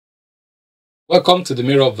Welcome to the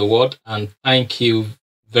Mirror of the Word, and thank you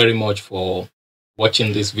very much for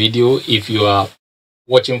watching this video. If you are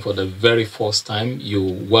watching for the very first time,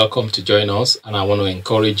 you're welcome to join us, and I want to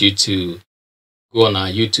encourage you to go on our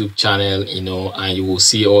YouTube channel, and you will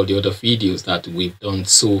see all the other videos that we've done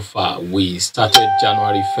so far. We started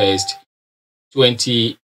January 1st,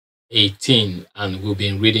 2018, and we've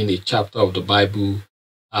been reading a chapter of the Bible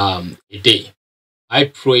a day. I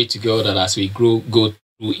pray to God that as we go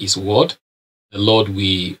through His Word, the Lord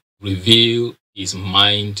will reveal His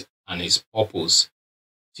mind and His purpose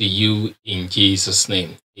to you in Jesus'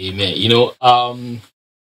 name. Amen.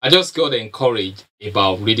 I just got encouraged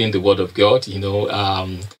about reading the Word of God.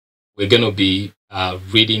 We're going to be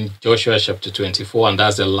reading Joshua chapter 24, and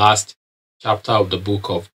that's the last chapter of the book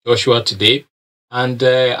of Joshua today. And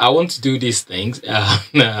I want to do these things. So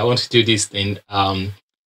I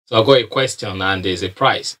got a question, and there's a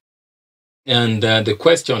prize. And the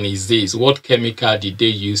question is this: what chemical did they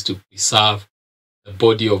use to preserve the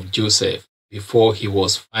body of Joseph before he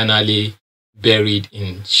was finally buried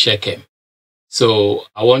in Shechem? So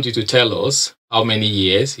I want you to tell us how many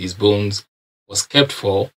years his bones was kept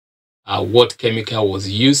for, what chemical was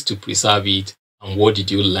used to preserve it, and what did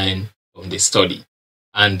you learn from the study.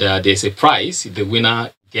 And there's a prize. The winner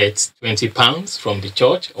gets £20 from the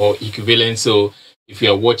church or equivalent. So if you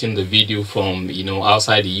are watching the video from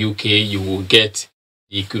outside the UK, you will get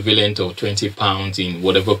the equivalent of £20 in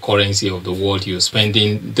whatever currency of the world you're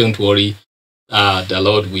spending. Don't worry, the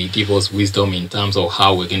Lord will give us wisdom in terms of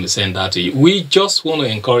how we're going to send that to you. We just want to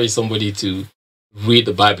encourage somebody to read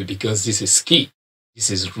the Bible, because this is key. This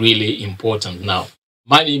is really important. Now,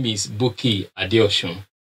 my name is Bukky Adeosun.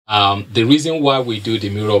 The reason why we do the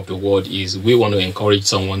Mirror of the Word is we want to encourage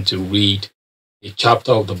someone to read a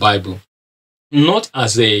chapter of the Bible, not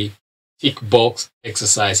as a tick box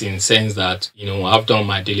exercise in the sense that, I've done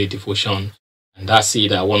my daily devotion and that's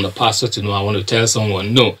it. I want the pastor to know, I want to tell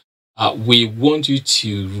someone. No, we want you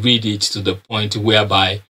to read it to the point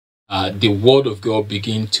whereby the Word of God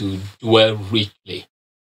begin to dwell richly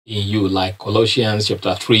in you, like Colossians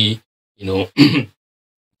chapter 3,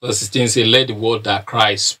 verse 16 say, let the word that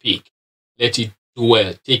Christ speak, let it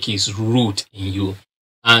dwell, take its root in you.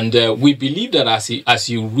 And we believe that as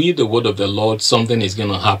you read the word of the Lord, something is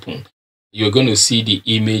going to happen. You're going to see the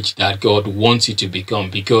image that God wants you to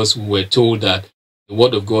become, because we were told that the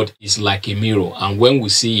word of God is like a mirror. And when we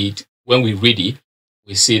see it, when we read it,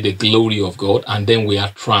 we see the glory of God, and then we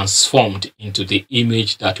are transformed into the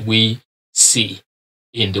image that we see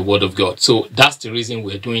in the word of God. So that's the reason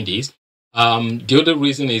we're doing this. The other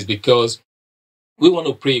reason is because we want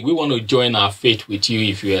to pray. We want to join our faith with you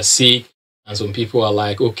if you are sick. And some people are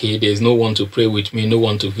like, okay, there's no one to pray with me, no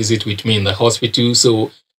one to visit with me in the hospital. So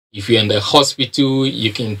if you're in the hospital,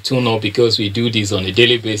 you can tune up, because we do this on a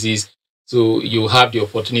daily basis. So you have the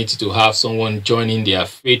opportunity to have someone joining their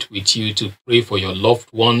faith with you to pray for your loved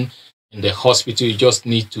one in the hospital. You just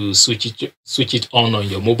need to switch it on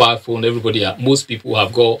your mobile phone. Most people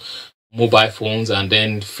have got mobile phones, and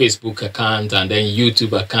then Facebook account, and then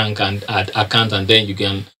YouTube account, and then you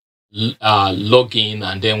can log in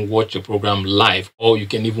and then watch the program live, or you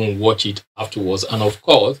can even watch it afterwards. And of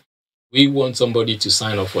course, we want somebody to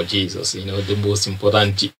sign up for Jesus. The most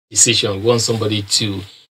important decision. We want somebody to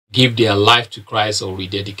give their life to Christ or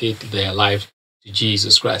rededicate their life to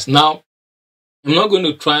Jesus Christ. Now, I'm not going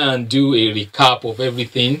to try and do a recap of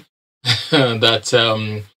everything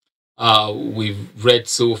that we've read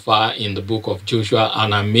so far in the book of Joshua.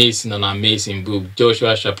 An amazing book.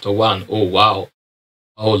 Joshua chapter 1. Oh, wow.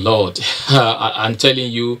 Oh, Lord. I'm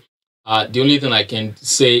telling you, the only thing I can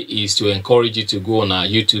say is to encourage you to go on our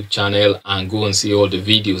YouTube channel and go and see all the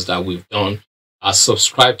videos that we've done.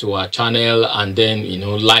 Subscribe to our channel, and then,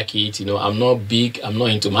 like it. I'm not big, I'm not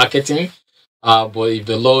into marketing. But if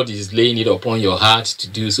the Lord is laying it upon your heart to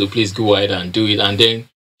do so, please go ahead and do it, and then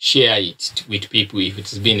share it with people if it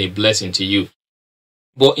has been a blessing to you.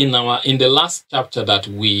 But in the last chapter that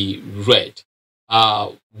we read,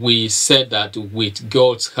 we said that with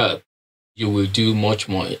God's help, you will do much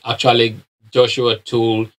more. Actually, Joshua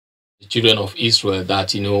told the children of Israel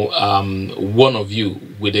that, one of you,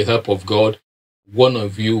 with the help of God, one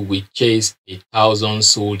of you will chase 1,000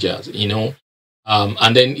 soldiers,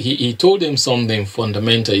 and then he told them something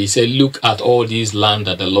fundamental. He said, look at all this land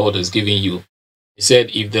that the Lord has given you. He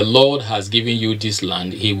said, if the Lord has given you this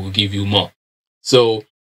land, He will give you more. So,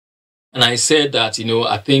 and I said that,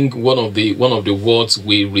 I think one of the words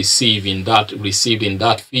we received in that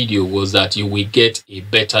video was that you will get a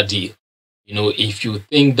better deal. If you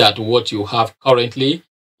think that what you have currently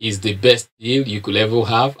is the best deal you could ever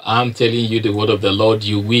have, I'm telling you the word of the Lord,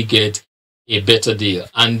 you will get a better deal.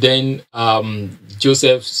 And then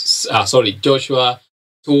Joshua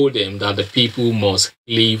told them that the people must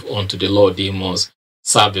cleave unto the Lord. They must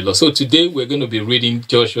serve the Lord. So today we're going to be reading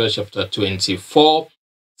Joshua chapter 24.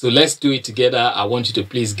 So let's do it together. I want you to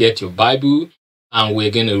please get your Bible and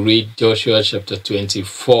we're going to read Joshua chapter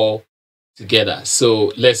 24 together.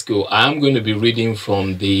 So let's go. I'm going to be reading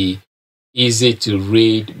from the easy to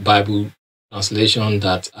read Bible translation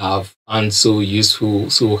that I've found so useful,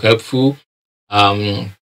 so helpful. I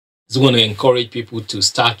just want to encourage people to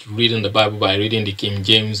start reading the Bible by reading the King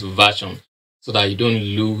James Version so that you don't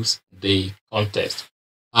lose the context.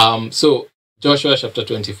 So Joshua chapter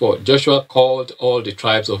 24. Joshua called all the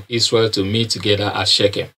tribes of Israel to meet together at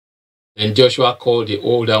Shechem. Then Joshua called the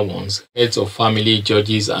older ones, heads of family,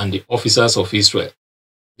 judges, and the officers of Israel.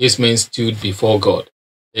 These men stood before God.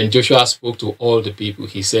 Then Joshua spoke to all the people.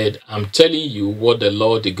 He said, I'm telling you what the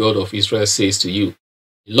Lord, the God of Israel, says to you.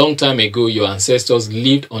 A long time ago, your ancestors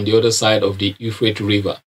lived on the other side of the Euphrates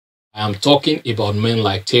River. I am talking about men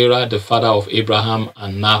like Terah, the father of Abraham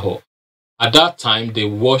and Nahor. At that time, they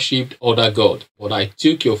worshipped other gods, but I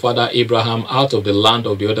took your father Abraham out of the land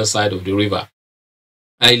of the other side of the river.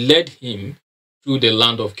 I led him through the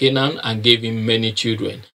land of Canaan and gave him many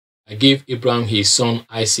children. I gave Abraham his son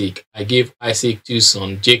Isaac. I gave Isaac 2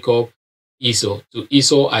 sons, Jacob, Esau. To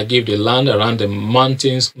Esau I gave the land around the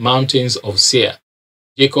mountains of Seir.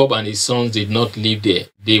 Jacob and his sons did not live there.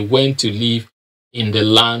 They went to live in the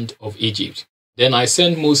land of Egypt. Then I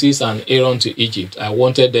sent Moses and Aaron to Egypt. I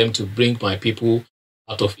wanted them to bring my people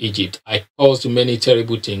out of Egypt. I caused many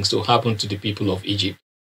terrible things to happen to the people of Egypt.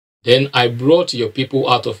 Then I brought your people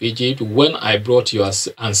out of Egypt. When I brought your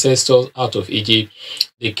ancestors out of Egypt,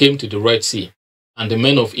 they came to the Red Sea, and the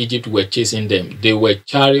men of Egypt were chasing them. They were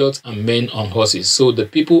chariots and men on horses. So the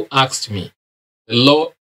people asked me, the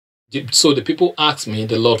Lord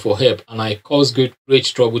for help, and I caused great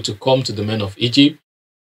trouble to come to the men of Egypt.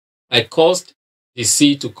 I caused the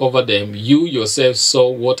sea to cover them. You yourself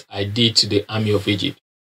saw what I did to the army of Egypt.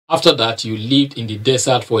 After that, you lived in the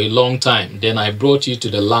desert for a long time. Then I brought you to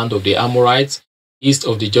the land of the Amorites, east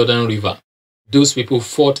of the Jordan River. Those people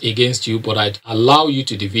fought against you, but I allowed you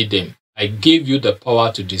to defeat them. I gave you the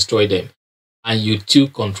power to destroy them, and you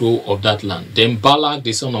took control of that land. Then Balak,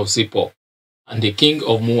 the son of Zippor, and the king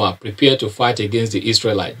of Moab prepared to fight against the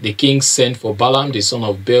Israelites. The king sent for Balaam, the son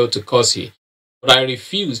of Beor, to curse you, but I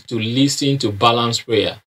refused to listen to Balaam's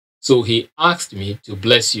prayer. So he asked me to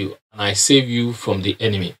bless you, and I saved you from the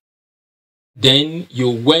enemy. Then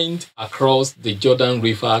you went across the Jordan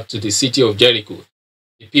River to the city of Jericho.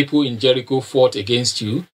 The people in Jericho fought against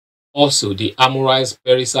you. Also, the Amorites,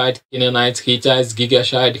 Perizzites, Canaanites, Hittites,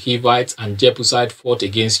 Girgashites, Hivites, and Jebusites fought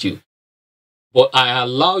against you. But I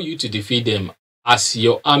allowed you to defeat them. As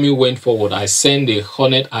your army went forward, I sent a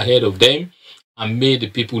hornet ahead of them and made the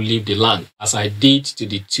people leave the land, as I did to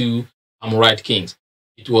the 2 Amorite kings.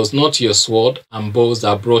 It was not your sword and bows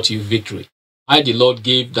that brought you victory. I, the Lord,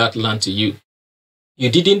 gave that land to you. You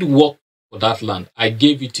didn't work for that land. I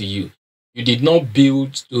gave it to you. You did not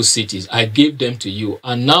build those cities. I gave them to you.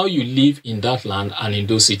 And now you live in that land and in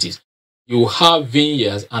those cities. You have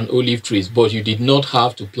vineyards and olive trees, but you did not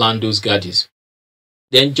have to plant those gardens.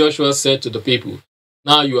 Then Joshua said to the people,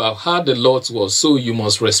 now you have heard the Lord's word, so you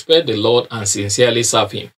must respect the Lord and sincerely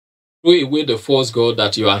serve him. Throw away the false god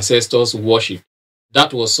that your ancestors worshipped.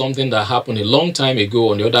 That was something that happened a long time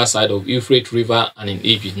ago on the other side of Euphrates River and in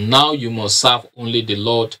Egypt. Now you must serve only the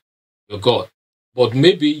Lord your God. But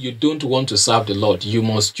maybe you don't want to serve the Lord. You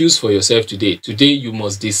must choose for yourself today. Today you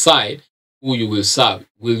must decide who you will serve.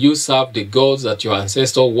 Will you serve the gods that your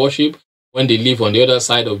ancestors worship when they live on the other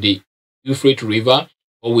side of the Euphrates River?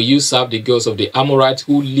 Or will you serve the gods of the Amorites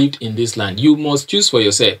who lived in this land? You must choose for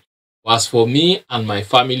yourself. As for me and my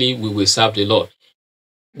family, we will serve the Lord.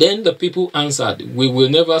 Then the people answered, we will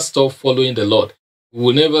never stop following the Lord. We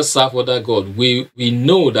will never serve other God. We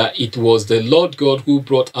know that it was the Lord God who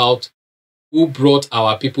brought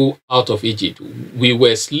our people out of Egypt. We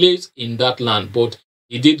were slaves in that land, but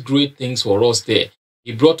he did great things for us there.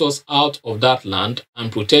 He brought us out of that land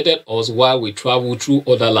and protected us while we traveled through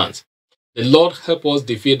other lands. The Lord helped us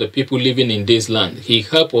defeat the people living in this land. He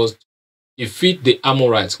helped us defeat the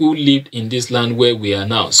Amorites who lived in this land where we are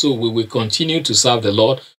now. So we will continue to serve the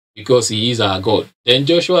Lord because he is our God. Then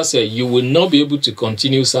Joshua said, you will not be able to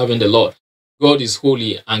continue serving the Lord. God is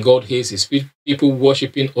holy and God hates his people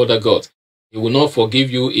worshiping other gods. He will not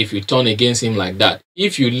forgive you if you turn against him like that.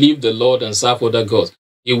 If you leave the Lord and serve other gods,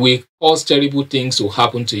 it will cause terrible things to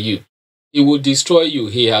happen to you. He will destroy you.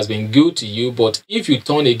 He has been good to you, but if you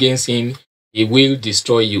turn against him, he will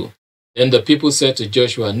destroy you. Then the people said to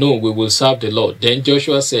Joshua, no, we will serve the Lord. Then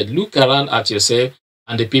Joshua said, look around at yourself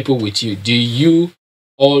and the people with you. Do you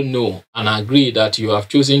all know and agree that you have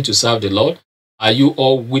chosen to serve the Lord? Are you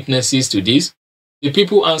all witnesses to this? The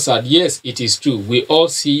people answered, yes, it is true. We all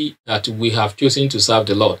see that we have chosen to serve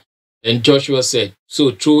the Lord. Then Joshua said,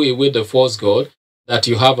 so throw away the false god that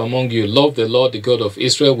you have among you. Love the Lord, the God of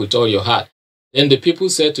Israel, with all your heart. Then the people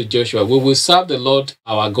said to Joshua, we will serve the Lord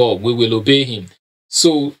our God. We will obey him.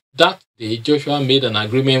 So that day, Joshua made an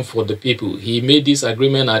agreement for the people. He made this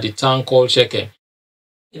agreement at the town called Shechem.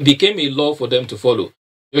 It became a law for them to follow.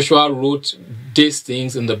 Joshua wrote these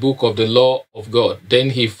things in the book of the law of God. Then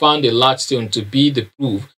he found a large stone to be the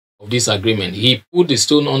proof of this agreement. He put the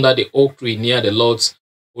stone under the oak tree near the Lord's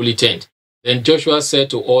holy tent. Then Joshua said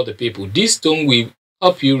to all the people, this stone will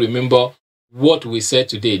help you remember what we said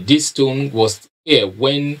today. This stone was here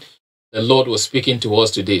when the Lord was speaking to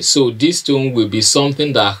us today. So this stone will be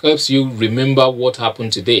something that helps you remember what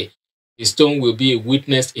happened today. The stone will be a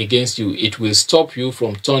witness against you. It will stop you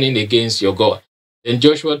from turning against your God. Then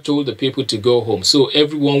Joshua told the people to go home. So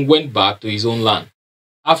everyone went back to his own land.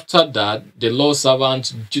 After that, the Lord's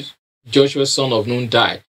servant Joshua, son of Nun,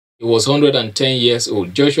 died. He was 110 years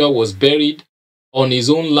old. Joshua was buried on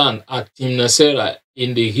his own land at Timnath-Serah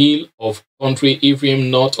in the hill of country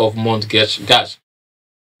Ephraim, north of Mount Gash.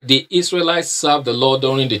 The Israelites served the Lord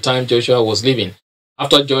during the time Joshua was living.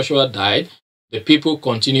 After Joshua died, the people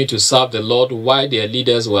continued to serve the Lord while their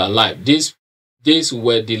leaders were alive. These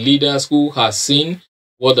were the leaders who had seen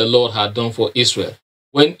what the Lord had done for Israel.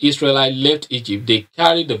 When Israelites left Egypt, they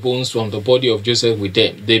carried the bones from the body of Joseph with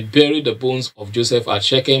them. They buried the bones of Joseph at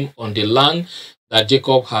Shechem on the land that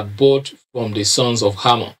Jacob had bought from the sons of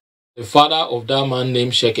Hamor, the father of that man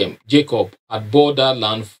named Shechem. Jacob had bought that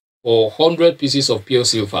land for 100 pieces of pure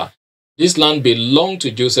silver. This land belonged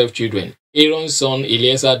to Joseph's children. Aaron's son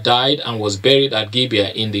Eleazar died and was buried at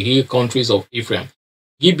Gibeah in the hill countries of Ephraim.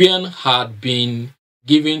 Gibeon had been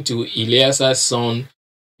given to Eleazar's son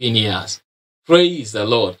Phinehas. Praise the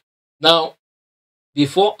Lord. Now,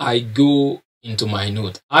 before I go into my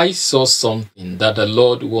note, I saw something that the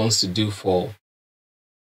Lord wants to do for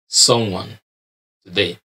someone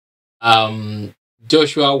today.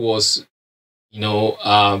 Joshua was,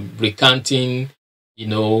 recanting,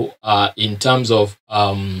 in terms of,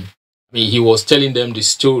 he was telling them the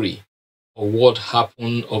story of what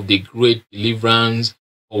happened, of the great deliverance,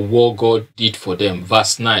 of what God did for them.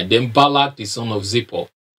 Verse 9, then Balak, the son of Zippor,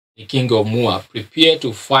 the king of Moab, prepared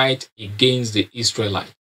to fight against the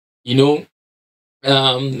Israelites. There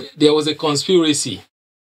was a conspiracy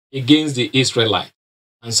against the Israelites,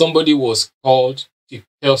 and somebody was called to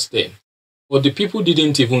curse them. But the people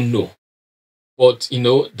didn't even know. But,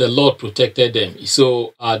 the Lord protected them.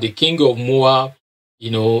 So the king of Moab,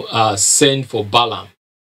 sent for Balaam,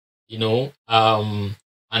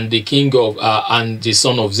 and the king of, and the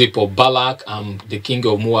son of Zippor, Balak, the king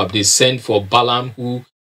of Moab, they sent for Balaam, who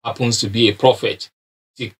happens to be a prophet,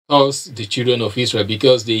 to curse the children of Israel,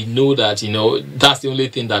 because they know that, that's the only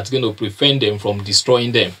thing that's going to prevent them from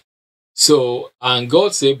destroying them. So, and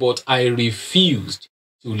God said, but I refused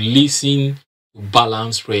to listen to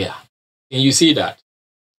Balaam's prayer. Can you see that?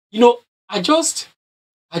 I just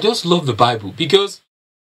love the Bible, because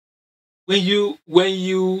when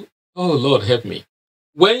you, oh Lord help me,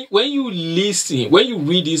 when you listen, when you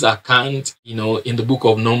read this account, in the book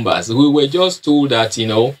of Numbers, we were just told that,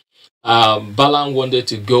 Balaam wanted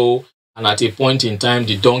to go, and at a point in time,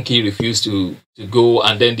 the donkey refused to go,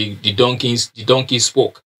 and then the donkey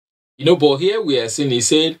spoke. But here we are seeing, he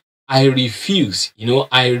said, I refused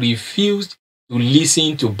to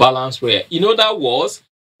listen to Balaam's prayer. That was,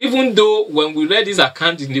 even though when we read this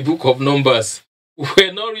account in the book of Numbers,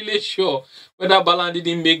 we're not really sure whether Balaam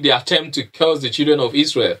didn't make the attempt to curse the children of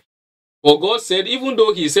Israel. But God said, even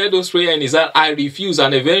though he said those prayers in his heart, I refuse.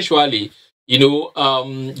 And eventually,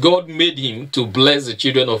 God made him to bless the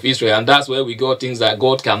children of Israel. And that's where we got things that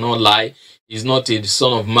God cannot lie. He's not a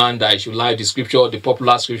son of man that he should lie. The scripture, the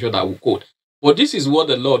popular scripture that we quote. But this is what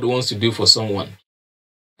the Lord wants to do for someone.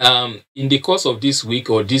 In the course of this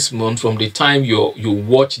week or this month, from the time you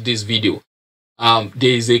watch this video, there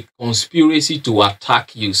is a conspiracy to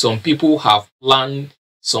attack you. Some people have planned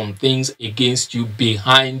some things against you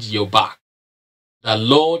behind your back. The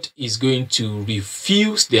Lord is going to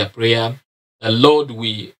refuse their prayer. The Lord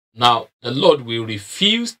will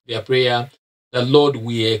refuse their prayer. The Lord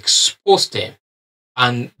will expose them.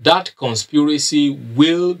 And that conspiracy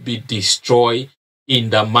will be destroyed in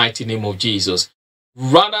the mighty name of Jesus.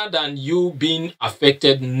 Rather than you being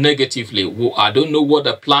affected negatively, I don't know what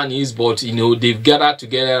the plan is, but they've gathered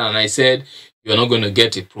together and I said, You are not going to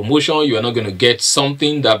get a promotion. You are not going to get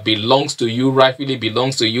something that belongs to you, rightfully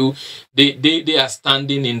belongs to you. They are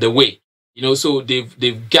standing in the way. So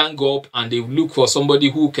they've gang up and they've looked for somebody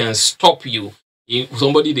who can stop you.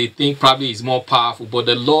 Somebody they think probably is more powerful. But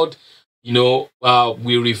the Lord,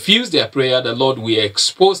 we refuse their prayer. The Lord will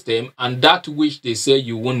expose them, and that which they say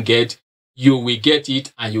you won't get, you will get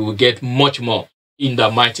it, and you will get much more in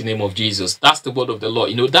the mighty name of Jesus. That's the word of the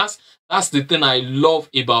Lord. That's the thing I love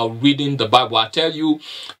about reading the Bible. I tell you,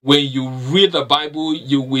 when you read the Bible,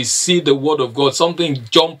 you will see the word of God. Something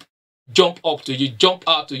jump up to you, jump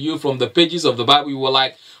out to you from the pages of the Bible. You were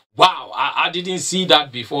like, wow, I didn't see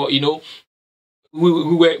that before. We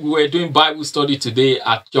were doing Bible study today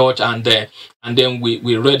at church, and then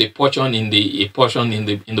we read a portion in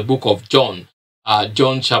the book of John.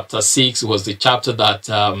 John chapter 6 was the chapter that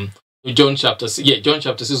John chapter 6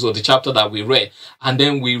 was the chapter that we read. And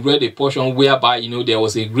then we read a portion whereby, there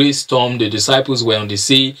was a great storm. The disciples were on the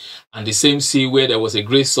sea, and the same sea where there was a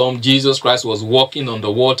great storm, Jesus Christ was walking on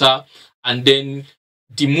the water. And then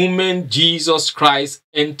the moment Jesus Christ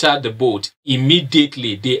entered the boat,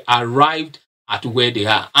 immediately they arrived at where they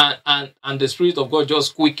are. And the Spirit of God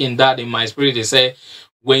just quickened that in my spirit. They say,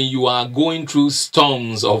 when you are going through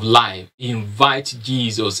storms of life, invite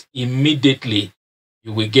Jesus. Immediately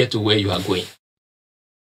you will get to where you are going.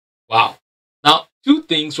 Wow. Now, two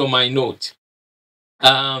things from my note.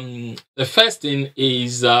 The first thing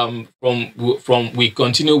is from we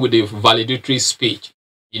continue with the valedictory speech.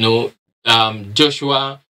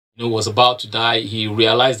 Joshua was about to die. He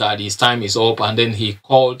realized that his time is up, and then he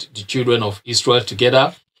called the children of Israel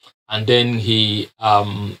together, and then he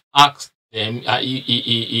asked them.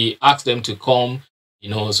 He asked them to come,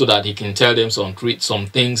 so that he can tell them some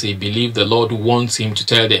things he believed the Lord wants him to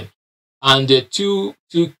tell them. And the two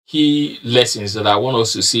key lessons that I want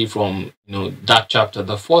us to see from that chapter.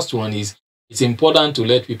 The first one is, it's important to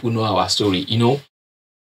let people know our story.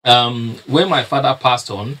 When my father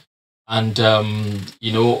passed on, and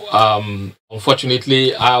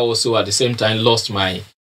unfortunately, I also at the same time lost my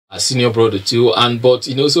senior brother too. But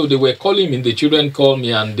so they were calling me. The children called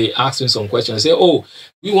me and they asked me some questions. They say, "Oh,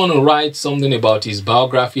 we want to write something about his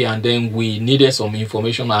biography, and then we needed some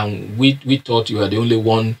information, and we thought you are the only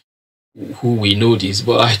one who we know this."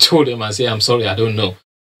 But I told them, I say, "I'm sorry, I don't know."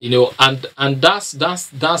 And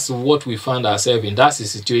that's what we found ourselves in. That's the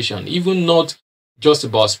situation. Even not just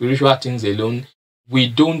about spiritual things alone. We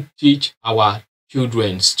don't teach our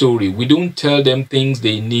children story. We don't tell them things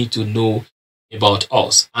they need to know about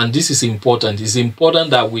us. And this is important. It's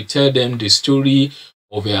important that we tell them the story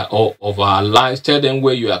of our lives. Tell them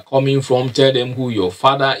where you are coming from. Tell them who your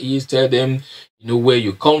father is. Tell them, where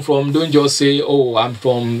you come from. Don't just say, "Oh, I'm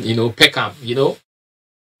from, Peckham,"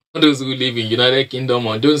 those who live in United Kingdom,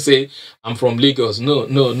 or don't say, "I'm from Lagos." No.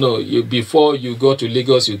 Before you go to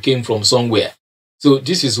Lagos, you came from somewhere. So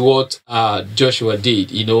this is what Joshua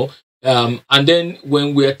did, and then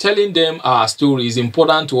when we're telling them our story, it's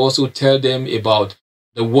important to also tell them about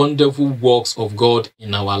the wonderful works of God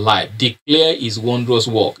in our life. Declare his wondrous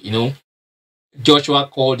work. Joshua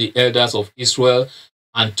called the elders of Israel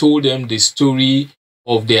and told them the story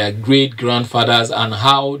of their great grandfathers and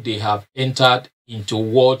how they have entered into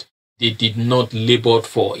what they did not labor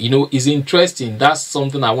for. It's interesting. That's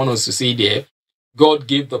something I want us to see there. God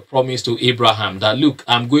gave the promise to Abraham that, look,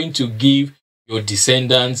 I'm going to give your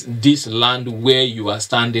descendants this land where you are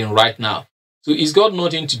standing right now. So it's got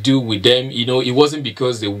nothing to do with them. It wasn't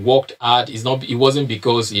because they worked hard. It wasn't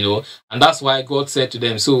because, and that's why God said to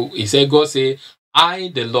them. So God said, "I,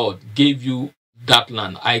 the Lord, gave you that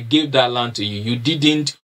land. I gave that land to you. You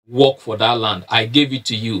didn't work for that land. I gave it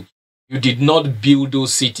to you. You did not build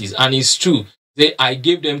those cities." And it's true. I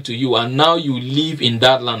gave them to you, and now you live in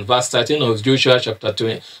that land. Verse 13 of Joshua chapter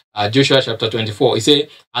 24. It says,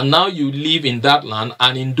 "And now you live in that land,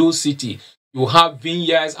 and in those cities you have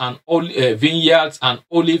vineyards and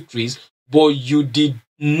olive trees, but you did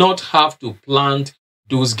not have to plant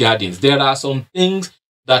those gardens." There are some things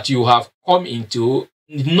that you have come into,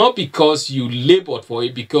 not because you labored for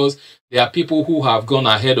it, because there are people who have gone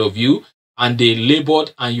ahead of you, and they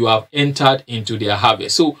labored, and you have entered into their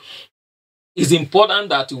harvest. So it's important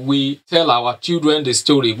that we tell our children the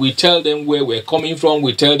story. We tell them where we're coming from.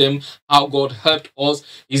 We tell them how God helped us.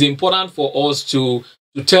 It's important for us to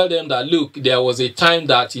tell them that, look, there was a time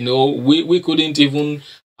that, we couldn't even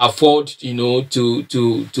afford, to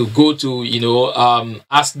go to,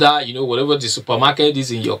 Asda, whatever the supermarket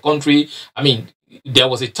is in your country. I mean, there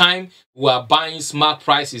was a time we were buying smart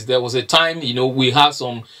prices. There was a time, we had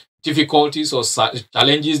some difficulties or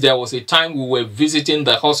challenges. There was a time we were visiting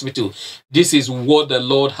the hospital. This is what the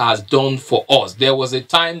Lord has done for us. There was a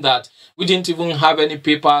time that We didn't even have any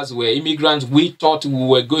papers. We're immigrants. We thought we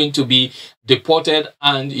were going to be deported,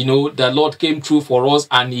 and the Lord came through for us,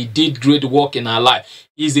 and He did great work in our life.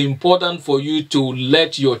 It's important for you to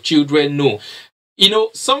let your children know.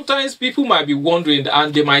 Sometimes people might be wondering,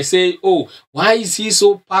 and they might say, oh, why is he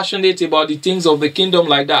so passionate about the things of the kingdom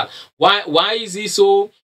like that? Why is he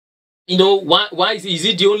so, why is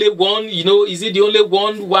he the only one? Is he the only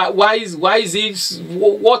one? Why is he,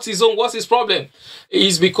 what's his problem?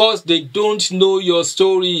 It's because they don't know your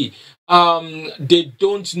story. They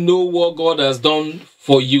don't know what God has done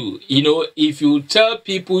for you. If you tell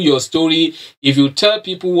people your story, if you tell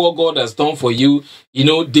people what God has done for you,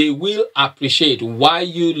 they will appreciate why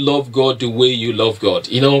you love God the way you love God.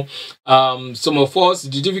 Some of us,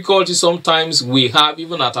 the difficulty sometimes we have,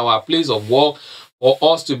 even at our place of work, for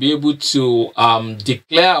us to be able to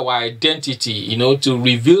declare our identity, to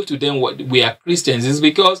reveal to them what we are Christians, is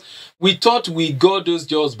because we thought we got those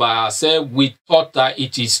jobs by ourselves. We thought that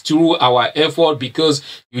it is through our effort, because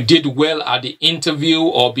you did well at the interview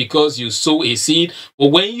or because you sow a seed. But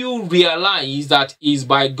when you realize that it's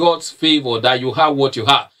by God's favor that you have what you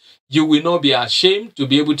have, you will not be ashamed to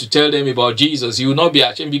be able to tell them about Jesus. You will not be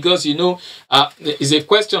ashamed, because, it's a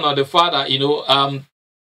question of the Father, a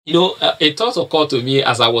thought occurred to me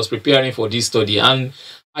as I was preparing for this study, and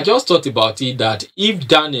I just thought about it, that if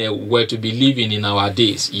Daniel were to be living in our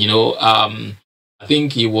days, I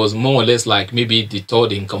think he was more or less like maybe the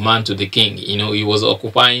third in command to the king. He was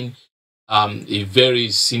occupying a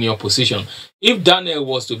very senior position. If Daniel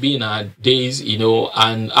was to be in our days,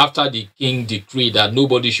 and after the king decreed that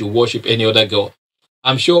nobody should worship any other god,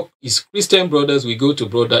 I'm sure his Christian brothers will go to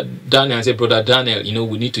Brother Daniel and say, Brother Daniel,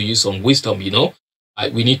 we need to use some wisdom, we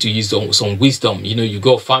need to use some wisdom. You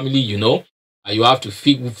got family, you have to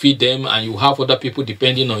feed them, and you have other people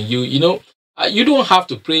depending on you. You don't have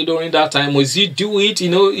to pray during that time. Once you do it,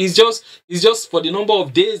 it's just for the number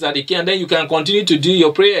of days that they can, and then you can continue to do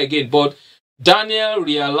your prayer again. But Daniel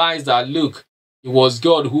realized that, look, it was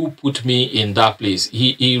God who put me in that place.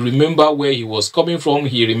 He remembered where he was coming from.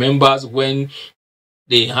 He remembers when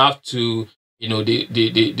they have to,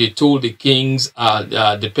 they told the kings,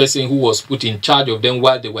 the person who was put in charge of them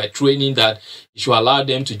while they were training, that he should allow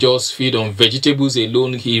them to just feed on vegetables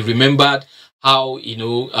alone. He remembered how,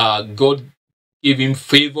 God gave him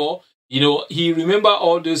favor. He remembered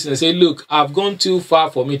all this and said, look, I've gone too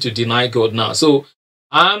far for me to deny God now. So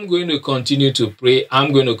I'm going to continue to pray.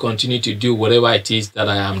 I'm going to continue to do whatever it is that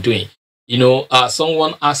I am doing.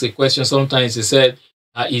 Someone asked a question sometimes. He said,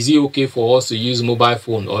 is it okay for us to use mobile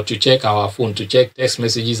phone or to check our phone, to check text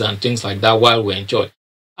messages and things like that while we're in church?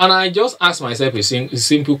 And I just asked myself a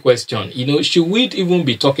simple question. Should we even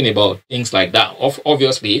be talking about things like that?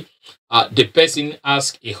 Obviously, the person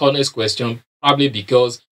asked a honest question, probably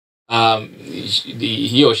because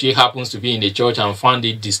he or she happens to be in the church and found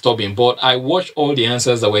it disturbing. But I watched all the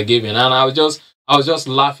answers that were given, and I was just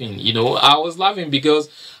laughing. I was laughing because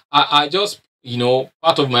I just,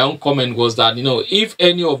 part of my own comment was that, if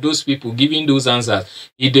any of those people giving those answers,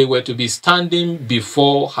 if they were to be standing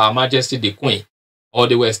before Her Majesty the Queen, or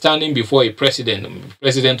they were standing before a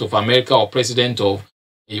president of America, or president of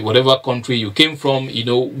whatever country you came from,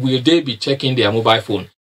 will they be checking their mobile phone?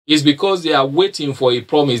 It's because they are waiting for a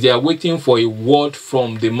promise. They are waiting for a word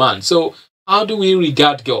from the man. So how do we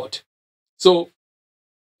regard God? So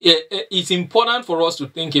it's important for us to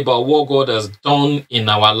think about what God has done in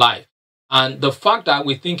our life. And the fact that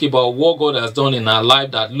we think about what God has done in our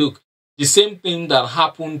life, that look, the same thing that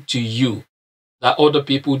happened to you, that other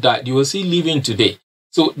people died, you will see living today.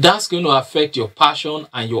 So that's going to affect your passion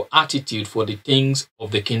and your attitude for the things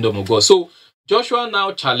of the kingdom of God. So Joshua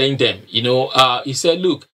now challenged them. He said,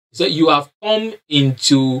 look, you have come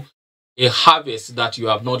into a harvest that you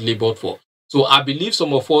have not labored for. So I believe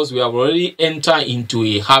some of us, we have already entered into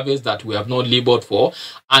a harvest that we have not labored for,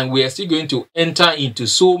 and we are still going to enter into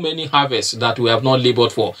so many harvests that we have not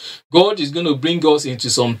labored for. God is going to bring us into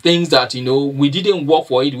some things that, we didn't work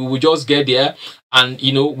for it. We will just get there, and,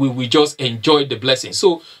 we will just enjoy the blessing.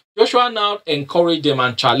 So Joshua now encouraged them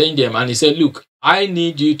and challenged them, and he said, look, I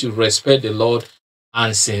need you to respect the Lord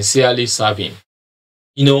and sincerely serve him.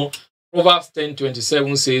 Proverbs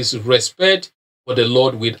 10:27 says, respect for the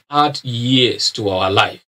Lord will add years to our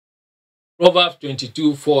life. Proverbs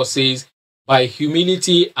 22:4 says, by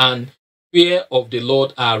humility and fear of the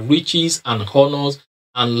Lord are riches and honors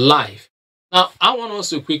and life. Now, I want us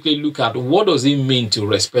to quickly look at what does it mean to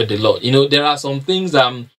respect the Lord. There are some things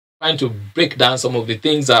I'm trying to break down, some of the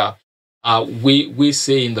things that we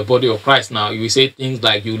say in the body of Christ now. We say things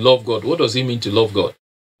like you love God. What does it mean to love God?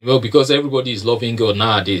 Well, because everybody is loving God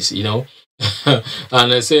nowadays,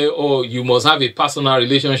 and they say, oh, you must have a personal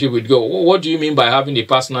relationship with God. What do you mean by having a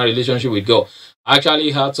personal relationship with God? I actually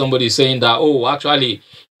heard somebody saying that, oh, actually,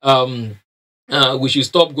 we should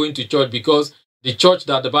stop going to church because the church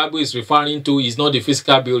that the Bible is referring to is not the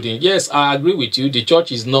physical building. Yes, I agree with you. The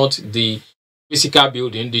church is not the physical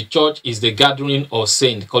building. The church is the gathering of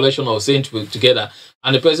saints, collection of saints together.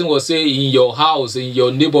 And the person will say, in your house, in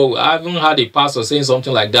your neighborhood, I haven't had a pastor saying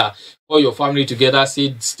something like that. All your family together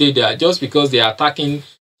stay there just because they are attacking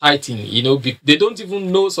tithing. They don't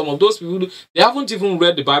even know. Some of those people, they haven't even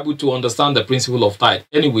read the Bible to understand the principle of tithe.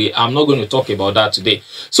 Anyway, I'm not going to talk about that today.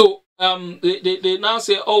 So they now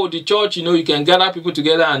say, oh, the church, you can gather people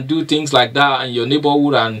together and do things like that in your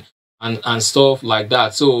neighborhood and stuff like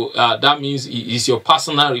that. So that means it's your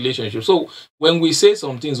personal relationship. So when we say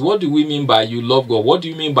some things, what do we mean by you love God? What do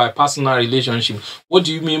you mean by personal relationship? What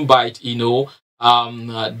do you mean by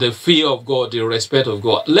the fear of God, the respect of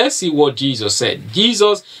God? Let's see what Jesus said.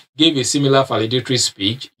 Jesus gave a similar valedictory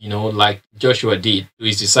speech, like Joshua did to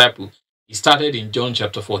his disciples. He started in John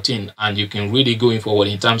chapter 14, and you can really go in forward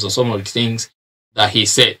in terms of some of the things that he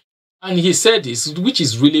said. And he said this, which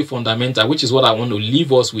is really fundamental, which is what I want to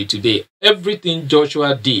leave us with today. Everything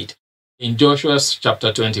Joshua did in Joshua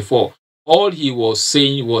chapter 24, all he was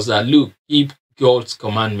saying was that, look, keep God's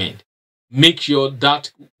commandment. Make sure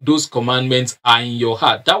that those commandments are in your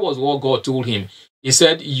heart. That was what God told him. He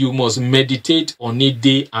said, you must meditate on it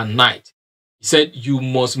day and night. He said, you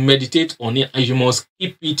must meditate on it and you must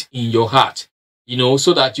keep it in your heart,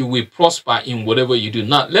 so that you will prosper in whatever you do.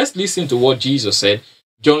 Now, let's listen to what Jesus said.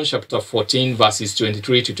 John chapter 14, verses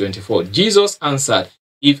 23 to 24. Jesus answered,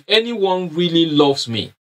 if anyone really loves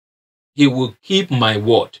me, he will keep my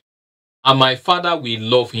word, and my Father will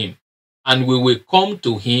love him, and we will come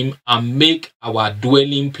to him and make our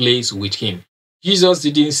dwelling place with him. Jesus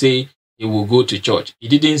didn't say he will go to church. He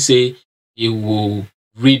didn't say he will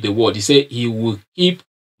read the word. He said he will keep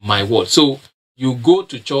my word. So you go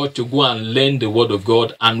to church to go and learn the word of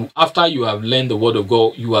God, and after you have learned the word of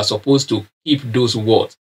God, you are supposed to keep those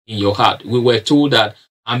words in your heart. We were told that,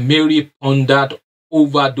 and Mary pondered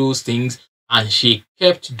over those things, and she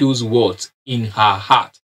kept those words in her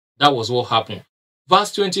heart. That was what happened.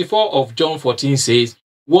 Verse 24 of John 14 says,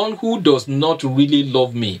 one who does not really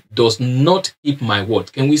love me does not keep my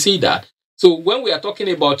word. Can we see that? So when we are talking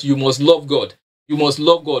about you must love God, you must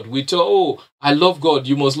love God. We tell, oh, I love God.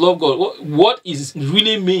 You must love God. What it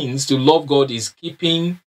really means to love God is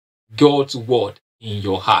keeping God's word in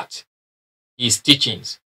your heart, his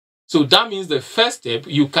teachings. So that means the first step,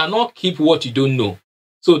 you cannot keep what you don't know.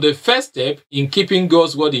 So the first step in keeping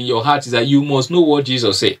God's word in your heart is that you must know what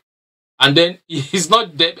Jesus said. And then he's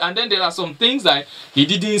not dead. And then there are some things that he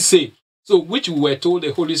didn't say, so which we were told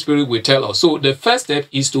the Holy Spirit will tell us. So the first step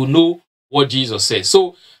is to know what Jesus says.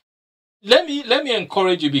 So let me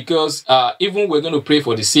encourage you, because even we're going to pray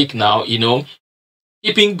for the sick now,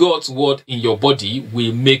 keeping God's word in your body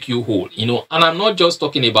will make you whole, and I'm not just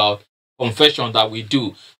talking about confession that we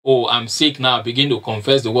do. Oh, I'm sick now, begin to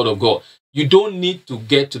confess the word of God. You don't need to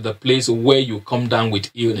get to the place where you come down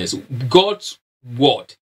with illness. God's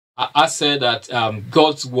word, I said that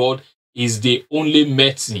God's word is the only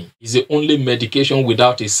medicine, is the only medication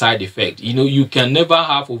without a side effect. You can never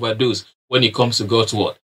have overdose when it comes to God's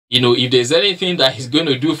word. If there's anything that he's going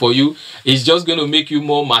to do for you, it's just going to make you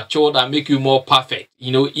more matured and make you more perfect.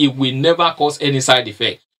 It will never cause any side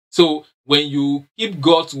effect. So when you keep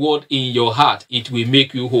God's word in your heart, it will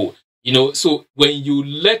make you whole. So when you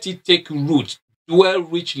let it take root, dwell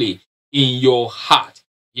richly in your heart.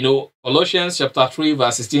 Colossians chapter 3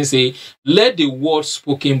 verse 16 say, let the word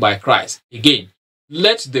spoken by Christ, again,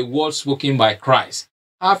 let the word spoken by Christ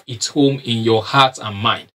have its home in your heart and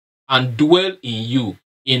mind, and dwell in you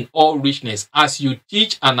in all richness, as you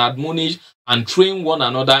teach and admonish and train one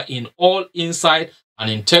another in all insight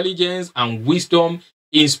and intelligence and wisdom,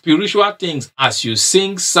 in spiritual things, as you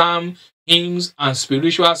sing psalms, hymns, and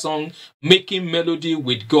spiritual songs, making melody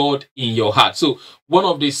with God in your heart. So one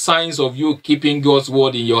of the signs of you keeping God's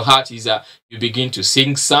word in your heart is that you begin to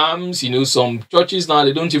sing psalms. Some churches now,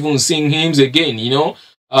 they don't even sing hymns again,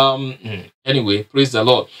 Anyway, praise the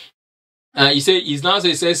Lord. He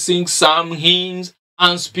says sing psalm, hymns,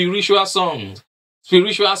 and spiritual songs,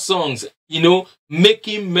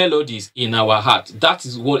 making melodies in our heart. That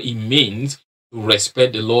is what it means to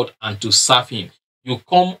respect the Lord and to serve him. You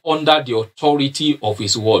come under the authority of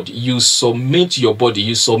his word. You submit your body,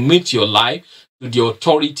 you submit your life to the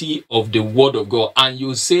authority of the word of God. And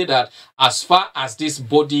you say that as far as this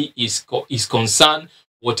body is concerned,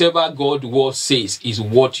 whatever God's word says is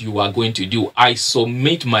what you are going to do. I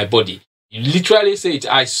submit my body. You literally say it,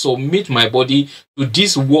 I submit my body to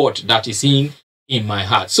this word that is in my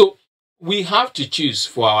heart. So we have to choose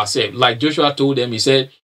for ourselves. Like Joshua told them, he said,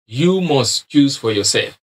 you must choose for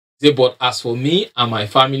yourself. He said, but as for me and my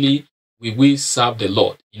family, we will serve the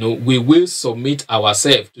Lord. We will submit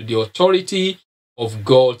ourselves to the authority of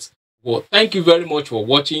God's word. Thank you very much for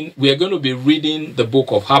watching. We are going to be reading the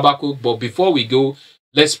book of Habakkuk, but before we go,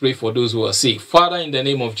 let's pray for those who are sick. Father, in the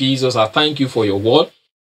name of Jesus, I thank you for your word.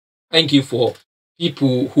 Thank you for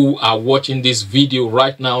people who are watching this video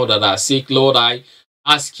right now that are sick. Lord, I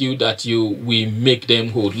ask you that you will make them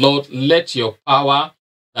whole. Lord, let your power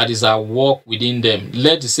that is at work within them,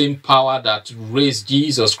 let the same power that raised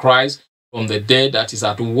Jesus Christ from the dead that is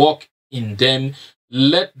at work in them,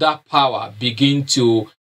 let that power begin to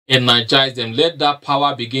energize them. Let that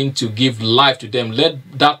power begin to give life to them. Let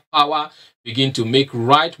that power begin to make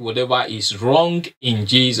right whatever is wrong in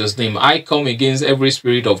Jesus' name. I come against every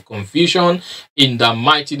spirit of confusion in the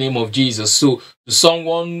mighty name of Jesus. So to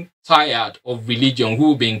someone tired of religion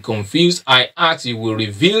who been confused, I ask you will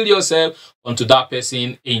reveal yourself unto that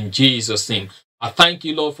person in Jesus' name. I thank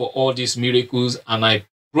you, Lord, for all these miracles, and I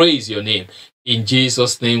praise your name. In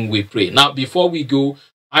Jesus' name we pray. Now, before we go,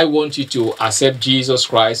 I want you to accept Jesus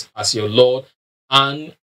Christ as your Lord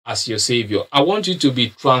and as your Savior. I want you to be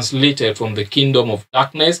translated from the kingdom of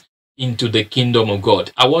darkness into the kingdom of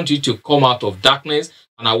God. I want you to come out of darkness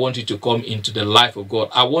and I want you to come into the life of God.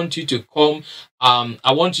 I want you to come,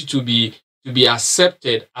 I want you to be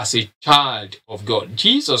accepted as a child of God.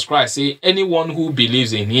 Jesus Christ said, anyone who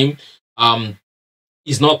believes in him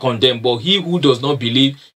is not condemned, but he who does not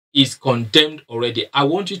believe is condemned already. I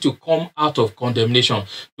want you to come out of condemnation,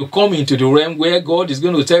 to come into the realm where God is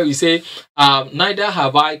going to tell you, say, neither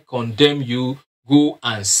have I condemned you, go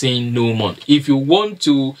and sin no more. If you want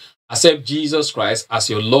to accept Jesus Christ as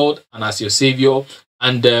your Lord and as your Savior,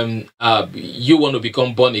 and you want to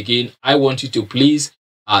become born again, I want you to please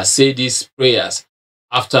say these prayers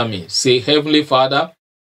after me. Say, Heavenly Father,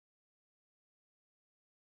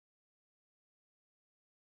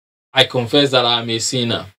 I confess that I am a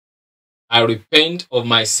sinner. I repent of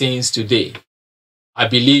my sins today. I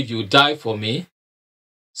believe you died for me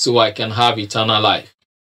so I can have eternal life.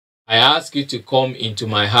 I ask you to come into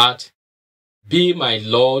my heart, be my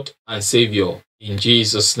Lord and Savior in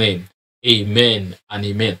Jesus' name. Amen and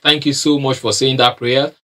amen. Thank you so much for saying that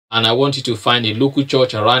prayer. And I want you to find a local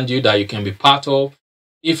church around you that you can be part of.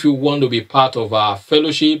 If you want to be part of our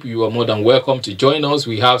fellowship, you are more than welcome to join us.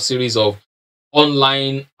 We have a series of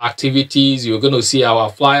online activities. You're going to see our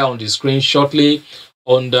flyer on the screen shortly.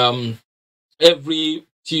 On every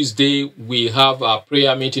Tuesday, we have a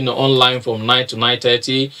prayer meeting online from 9 to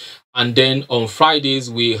 9:30. And then on Fridays,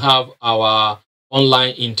 we have our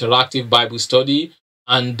online interactive Bible study.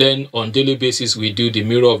 And then on daily basis, we do the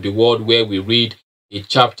Mirror of the Word, where we read a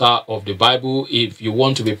chapter of the Bible. If you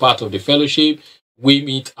want to be part of the fellowship, we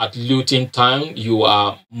meet at Luton time. You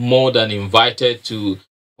are more than invited to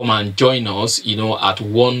come and join us, at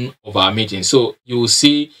one of our meetings. So you will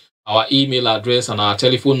see our email address and our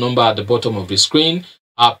telephone number at the bottom of the screen.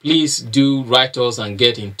 Please do write us and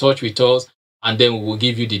get in touch with us, and then we will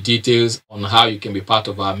give you the details on how you can be part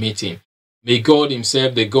of our meeting. May God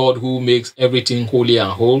himself, the God who makes everything holy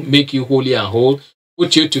and whole, make you holy and whole,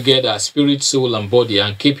 put you together, spirit, soul, and body,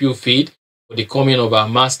 and keep you fit for the coming of our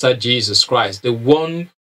Master Jesus Christ. The one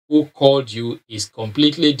who called you is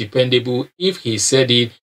completely dependable. If he said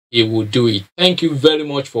it, he will do it. Thank you very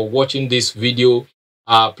much for watching this video.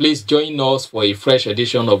 Please join us for a fresh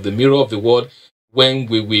edition of the Mirror of the Word when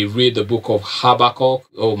we will read the book of Habakkuk.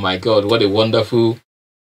 Oh my God, what a wonderful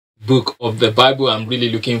book of the Bible. I'm really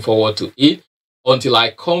looking forward to it. Until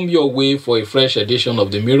I come your way for a fresh edition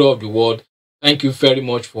of the Mirror of the Word, thank you very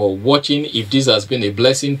much for watching. If this has been a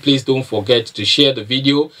blessing, please don't forget to share the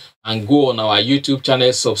video and go on our YouTube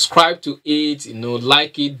channel, subscribe to it,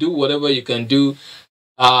 like it, do whatever you can do.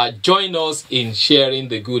 Join us in sharing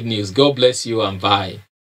the good news. God bless you and bye.